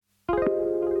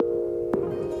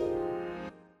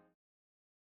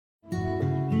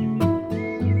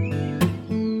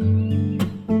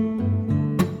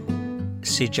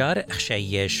siġar,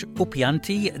 ħxejjex u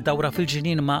pjanti dawra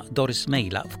fil-ġnien ma' Doris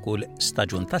Meilak f'kull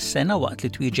staġun tas-sena waqt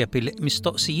li twieġeb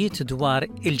il-mistoqsijiet dwar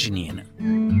il-ġnien.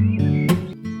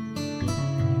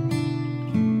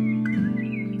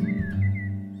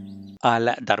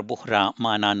 Għal darbuħra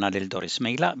magħna għandna lil Doris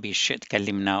Meilak biex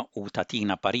tkellimna u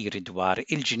tatina pariri dwar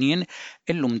il-ġnien.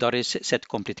 Illum Doris se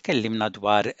tkompli tkellimna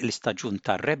dwar l-istaġun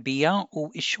tar-rebbija u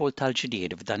x-xogħol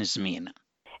tal-ġdid f'dan iż-żmien.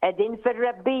 Qegħdin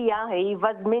fir-rebbija iva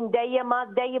żmien dejjem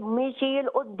għaddej miexi l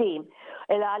qudiem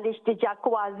għaliex diġà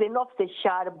kważi nofs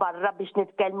ix-xahar barra biex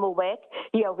nitkellmu hekk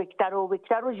jew iktar u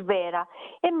x'vera.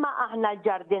 Imma aħna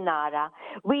l-ġardinara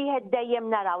wieħed dejjem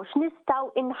naraw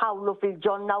x'nistgħu inħawlu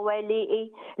fil-ġonna weliqi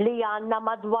li għandna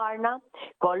madwarna.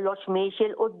 Kollox miexi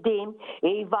l qudiem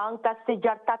iva anke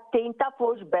s-siġar tat-tin ta'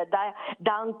 fux beda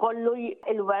dan kollu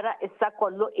il-wera issa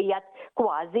kollu qiegħed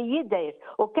kważi jidher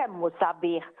u kemm hu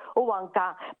sabiħ u anke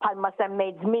bħalma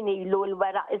semmejt żmien ilu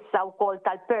l-wera issa wkoll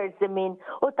tal-persimin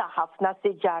u ta' ħafna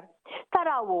siġar.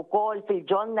 Taraw ukoll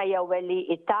fil-ġonna jew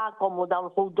li tagħkom u dawn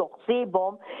ħudu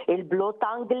ħsiebhom il-Blue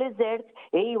Tongue Lizard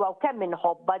iwa u kemm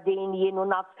inħobba din jienu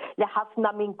naf li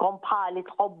ħafna minnkom bħali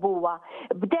tħobbuha.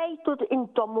 Bdejtu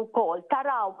intom ukoll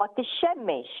tarawha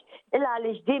tixxemmex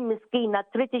għaliex din miskina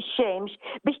trid ixxemx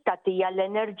biex tagħtiha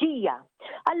l-enerġija.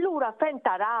 Allura fejn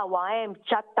tarawha hemm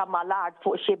ċatta mal-art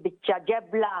fuq xi biċċa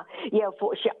ġebla jew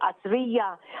fuq xi qasrija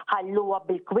ħalluha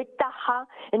bil-kwitt tagħha.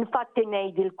 Infatti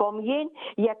ngħidilkom jien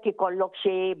jekk ikollok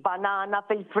xi banana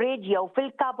fil-friġġ jew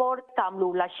fil-kabord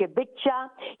tagħmlula xi biċċa,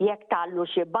 jekk tagħmlu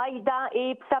xi bajda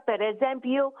ibsa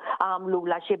pereżempju,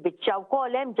 għamlula xi biċċa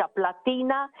wkoll hemm ġa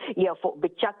plattina jew fuq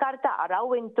biċċa karta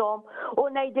araw intom u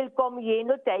ngħidilkom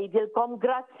jien u tgħidilkom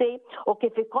grazzi u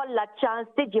kif ikollha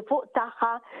ċans tiġi fuq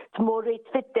tagħha tmur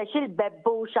tfittex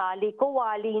il-bebbux għalik u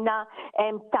għalina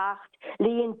hemm taħt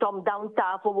li intom dawn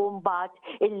tafu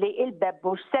mbagħad illi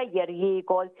il-bebbux sejjer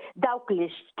jiekol dawk li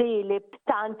xtielib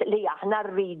tant li aħna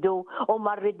rridu u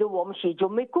ma rriduhomx jiġu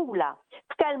mikula.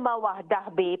 F'kelma waħda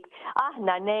ħbieb,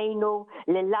 aħna ngħinu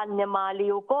lill-annimali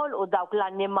wkoll u dawk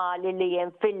l-annimali li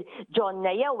hemm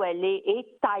fil-ġonna jew li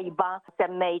tajba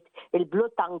semmejt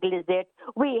il-Blue Tongue Lizard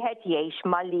wieħed jgħix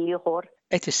mal-ieħor.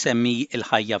 Qed issemmi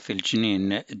l-ħajja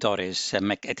fil-ġnien Doris,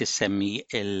 hemmhekk qed issemmi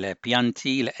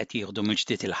l-pjanti li qed jieħdu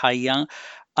mill-ġdid il-ħajja,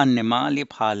 annimali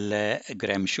bħal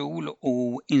gremxul u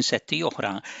insetti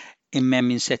oħra. Imma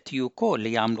hemm insetti wkoll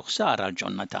li jagħmlu ħsara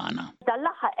l-ġonna tagħna.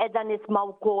 Dal-aħħar qiegħda nisma'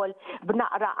 wkoll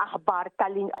b'naqra aħbar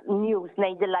tal-news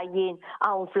ngħidilha jien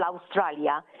hawn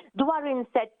fl-Awstralja dwar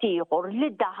insett ieħor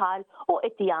li daħal u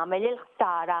qed jagħmel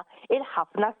il-ħsara il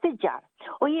ħafna siġar.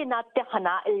 U jiena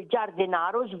teħna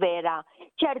il-ġardinaru x'vera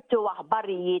ċertu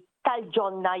aħbarijiet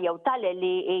tal-ġonna jew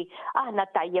tal-eliqi aħna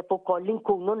tajjeb ukoll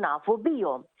nkunu nafu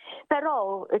bihom.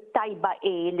 Però tajba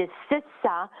li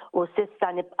sissa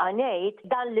nibqa' ngħid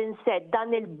dan l-insett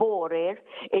dan il-borer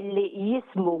illi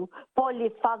jismu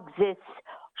Polyphaxis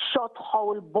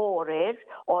shothole borer,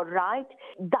 all right,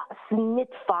 daqs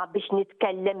nitfa biex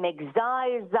nitkellem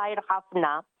żgħir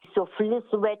ħafna, su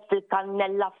fl-iswed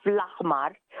fil-kannella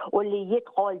fl-aħmar u li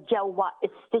jidħol ġewwa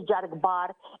s-siġar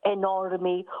kbar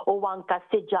enormi u anke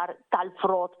siġar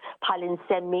tal-frott bħal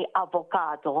insemmi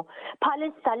avokado.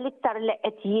 Bħalissa l-iktar li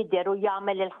qed jidher u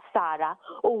jagħmel il-ħsara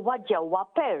huwa ġewwa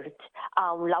Perth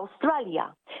hawn l-Awstralja.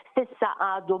 S'issa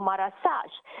għadu ma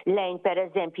rasax lejn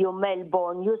pereżempju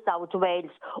Melbourne, New South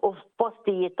Wales u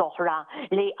f'postijiet oħra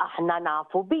li aħna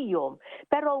nafu bihom.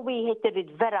 Però wieħed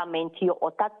irid verament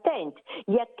joqgħod attent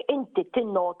jekk inti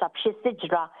tinnota b'xi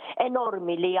siġra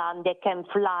enormi li għandek hemm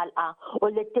fl-għalqa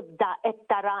u li tibda qed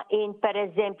tara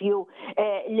pereżempju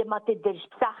li ma tidhirx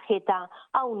b'saħħitha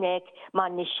hawnhekk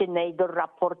m'għandniex ngħidu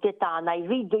r-rapporti tagħna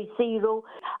jridu jsiru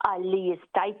għalli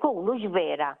jista' jkunu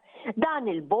x'vera. Dan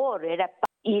il-borer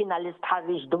jiena li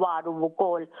stħarriġ dwaru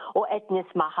wkoll u qed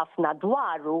nisma' ħafna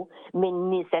dwaru minn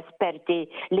nies esperti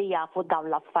li jafu dawn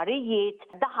l-affarijiet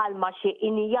daħal ma' xi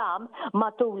injam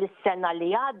matul is-sena li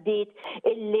għaddiet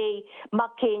illi ma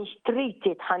kienx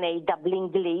treated ħanejda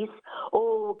bl-Ingliż u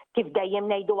kif dejjem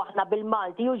ngħidu aħna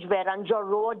bil-Malti u x'vera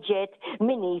nġorru oġġett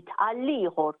min id għal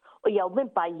ieħor u jew minn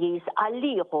pajjiż għal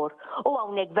ieħor u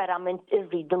hawnhekk verament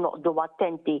irridu noqogħdu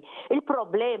attenti.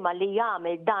 Il-problema li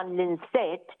jagħmel dan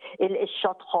l-insett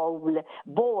il-shothole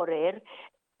borer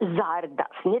żgħar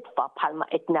daqs nitfa' bħalma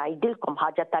qed ngħidilkom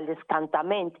ħaġa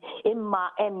tal-iskantament, imma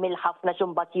hemm il-ħafna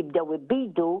x'imbagħad jibdew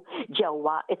ibidu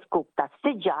ġewwa t-skuk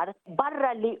tas-siġar,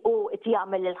 barra li hu qed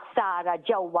jagħmel il-ħsara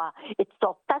ġewwa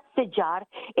t-stok tas-siġar,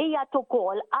 qiegħed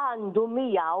ukoll għandu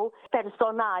miegħu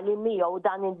personali miegħu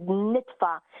dan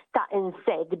in-nitfa ta'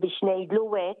 insett biex ngħidlu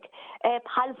hekk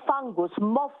bħal fangus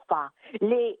moffa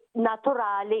li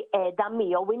naturali qiegħda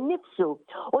miegħu innifsu.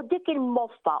 U dik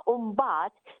il-moffa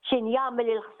mbagħad x'in jagħmel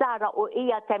il-ħsara u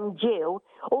hija temġew,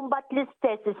 u mbagħad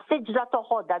l-istess is-siġra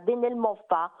toħodha din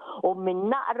il-moffa u minn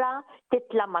naqra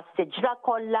titla' mas-siġra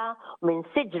kollha, minn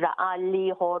siġra għal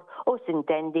ieħor u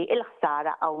sintendi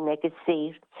il-ħsara hawnhekk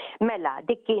issir. Mela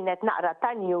dik kienet naqra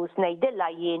ta' news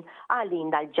ngħidilha jien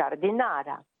għalina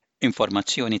l-ġardinara.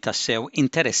 Informazzjoni tassew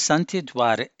interessanti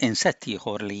dwar insett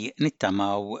ieħor li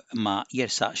nittamaw ma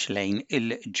jersaqx lejn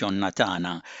il-ġonna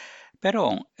tagħna.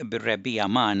 Però bir-rebbija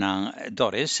magħna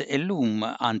Doris, illum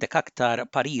għandek aktar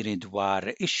pariri dwar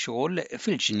ix-xogħol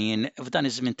fil-ġnien f'dan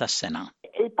iż-żmien tas-sena.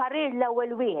 Il-parir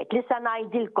l-ewwel wieħed li se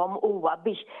ngħidilkom huwa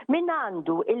biex min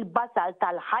għandu il-basal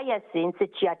tal-hyacinths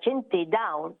iċ-ċjaċinti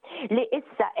dawn li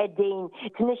issa qegħdin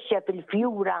tnixxef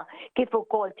il-fjura kif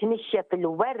ukoll tnixxef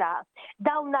il-weraq,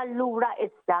 dawn allura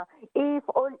issa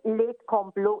ifqu li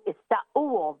tkomplu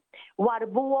issaquhom,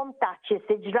 warbuhom taħt xi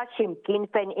siġra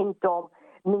x'imkien fejn intom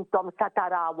sa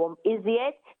tarawhom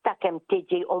iżjed ta' kemm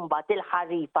tiġi mbagħad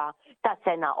il-ħarifa ta'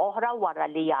 sena oħra wara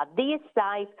li jgħaddi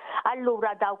s-sajf,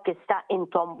 allura dawk issa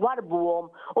intom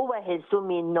warbuhom u weħilsu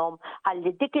minnhom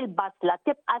ħalli dik il-basla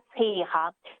tibqa' sħiħa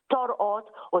torqod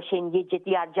u xejn jiġi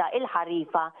jarġa'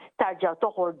 il-ħarifa tarġgħu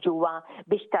toħorġuha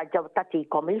biex tarġgħu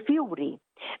tagħtikom il-fjuri.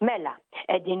 Mela,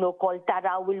 qegħdin ukoll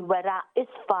taraw il-weraq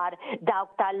isfar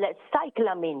dawk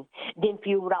tal-cyclamen, din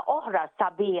fjura oħra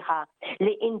sabiħa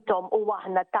li intom u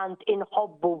aħna tant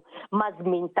inħobbu ma'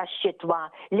 żmien tax-xitwa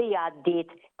li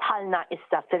għaddiet tħallna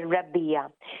issa fir-rebbija.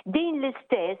 Din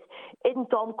l-istess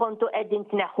intom kontu qegħdin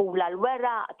tneħħula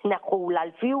l-weraq, tneħħula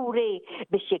l-fjuri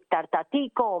biex iktar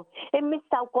tagħtikom,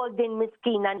 immissa wkoll din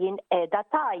miskina jien qiegħda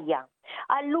tajja.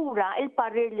 Allura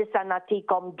il-parir li sa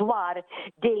nagħtikom dwar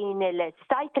din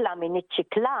il-cyclamen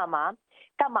iċ-ċiklama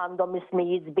ta' m'għandhom ismi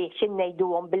jisbieħ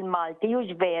x'innejduhom bil-Malti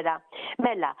hux vera.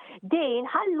 Mela, din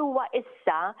ħalluha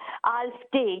issa għal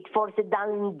ftit forsi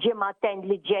dan ġimagħtejn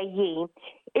li ġejjin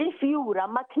il-fjura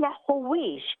ma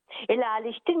tneħħuwiex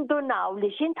għaliex tindunaw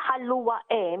li x'int ħalluha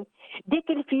hemm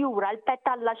dik il-fjura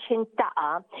l-petalla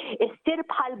x'intaqa' issir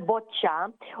bħal boċċa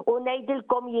u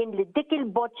ngħidilkom jien li dik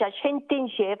il-boċċa x'in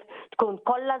tinxef tkun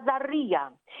kollha żarrija.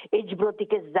 Iġbru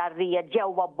dik iż-żarrija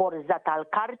ġewwa borża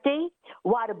tal-karti,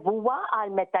 warbuha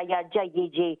għal meta jarġa'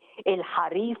 jiġi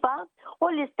il-ħarifa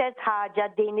u l-istess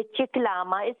ħaġa din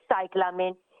iċ-ċiklama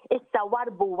is-cyclamen issa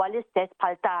warbuha l-istess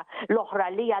bħal ta' l-oħra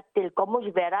li jgħattilkom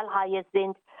mhux vera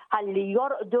l-hyacinth ħalli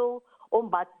jorqdu u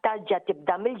mbagħad tarġa'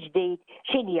 tibda mill-ġdid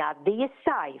x'in jgħaddi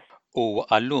s-sajf. U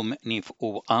għallum nifqu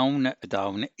hawn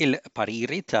dawn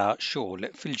il-pariri ta' xogħol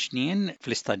fil-ġnien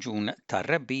fl-istaġun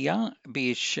tar-rebbija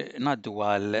biex ngħaddu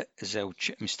għal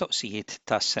żewġ mistoqsijiet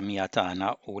tas-semija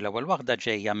tagħna u l-ewwel waħda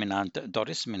ġejja mingħand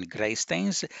Doris minn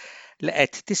Greystanes li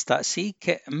qed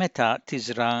tistaqsik meta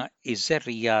tiżra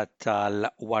iż-żerrija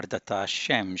tal-warda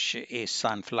tax-xemx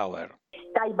is-sunflower.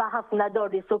 Tajba ħafna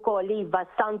Doris ukoll iva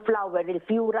sunflower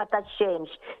il-fjura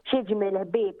tax-xemx, xiġmil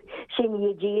ħbieb x'in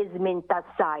jiġi żmien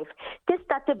tas-sajf.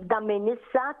 Tista' tibda minn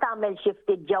issa tagħmel xi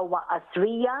ftit ġewwa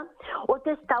qasrija u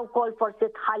tista' wkoll forsi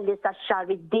tħalli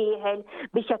sax-xahar id-dieħel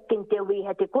biex hekk inti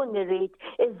wieħed ikun irid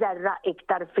iżerra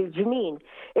iktar fil-ġnien.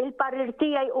 Il-parir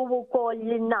tiegħi hu wkoll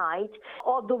li ngħid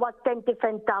għoddu attenti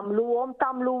fejn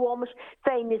tagħmluhom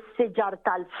fejn is-siġar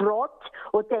tal-frott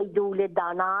u tgħiduli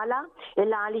dan għala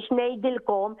għaliex ngħidilkom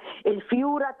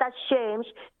il-fjura tax-xemx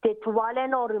titwal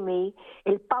enormi,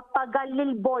 il-pappagalli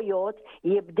l-bojot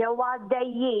jibdew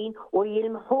għaddejjin u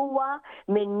jilmħuha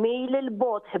minn mil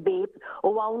il-bot ħbieb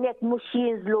u hawnhekk mhux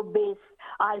jinżlu biss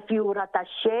għal-fjura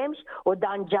tax-xemx u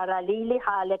dan ġara li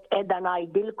ħalek qiegħda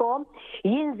ngħidilkom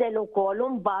jinżel ukoll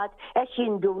imbagħad għax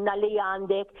jinduna li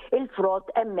għandek il-frott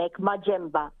hemmhekk ma'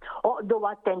 ġenba. Oqdu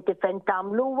attenti fejn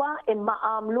tagħmluha imma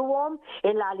għamluhom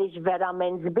għaliex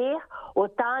verament sbieħ u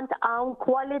tant hawn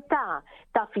kwalità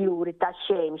ta' fjuri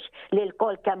tax-xemx li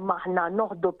l-kol kemm aħna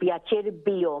noħdu pjaċir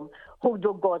bihom,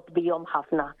 ħudu gost bihom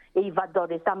ħafna. Iva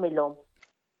Doris għamilhom.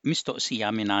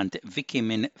 Mistoqsija mingħand Vicky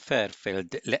minn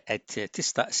Fairfield li qed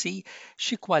tistaqsi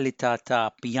xi kwalità ta'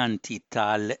 pjanti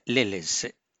tal-lilies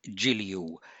ġilju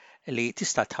li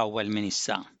tista' tħawwel minn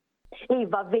issa.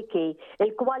 Iva, Viki,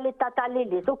 il-kwalità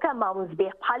tal-lilis u kemm hawn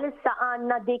sbieħ bħalissa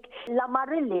għandna dik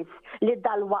l-amarrillis li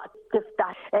dal-waqt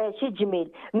tiftaħ xi ġmiel.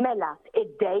 Mela,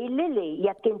 id-dej lili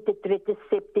jekk inti trid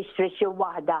issib tixtri xi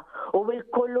waħda u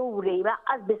l-kuluri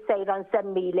laqqas bis-sejra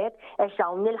nsemmilek għax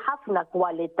hawn il-ħafna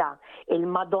kwalità.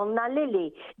 Il-Madonna Lili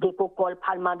dik ukoll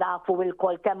bħalma nafu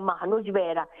l-kol kemm aħnu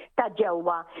ġvera ta'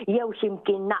 ġewwa jew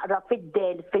x'imkien naqra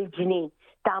fid-del fil-ġnien.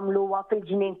 Tagħmluha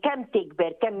fil-ġnien kemm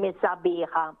tikber, kemm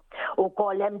sabiħa.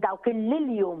 Ukoll hemm dawk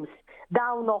il-liljums,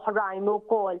 dawn oħrajn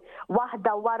ukoll,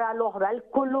 waħda wara l-oħra,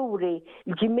 l-kuluri,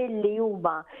 l-ġimilli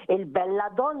huma,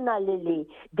 il-Belladonna Lili,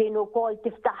 din ukoll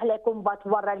tiftaħlek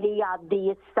imbagħad wara li jgħaddi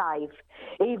s-sajf.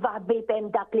 Iva ħbib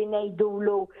hemm dak li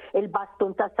ngħidulu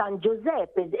il-bastun ta' San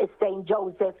Giuseppe, is-Saint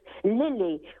Joseph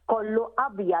Lili, kollu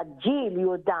abjad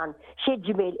ġilju dan, xi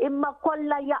ġmiel, imma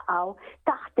kollha jaqgħu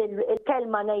taħt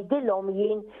il-kelma ngħidilhom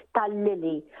jien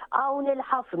tal-lili. Hawn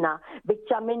il-ħafna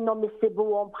biċċa minnhom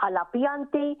issibuhom bħala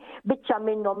pjanti, biċċa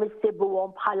minnhom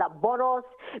issibuhom bħala boros,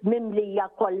 mimlija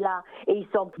kollha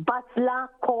qishom basla,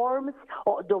 korms,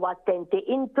 oqdu attenti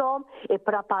intom,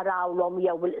 ippreparawlhom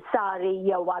jew il-qsari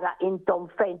jew wara intom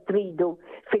fejn tridu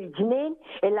fil-ġnien,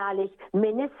 għaliex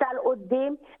min issa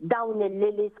l-qudiem dawn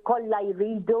il-lilis kollha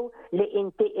jridu li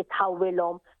inti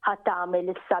itħawwilhom ħadd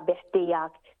tagħmel is-sabiħ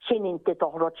tiegħek x'in inti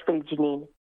toħroġ fil-ġnien.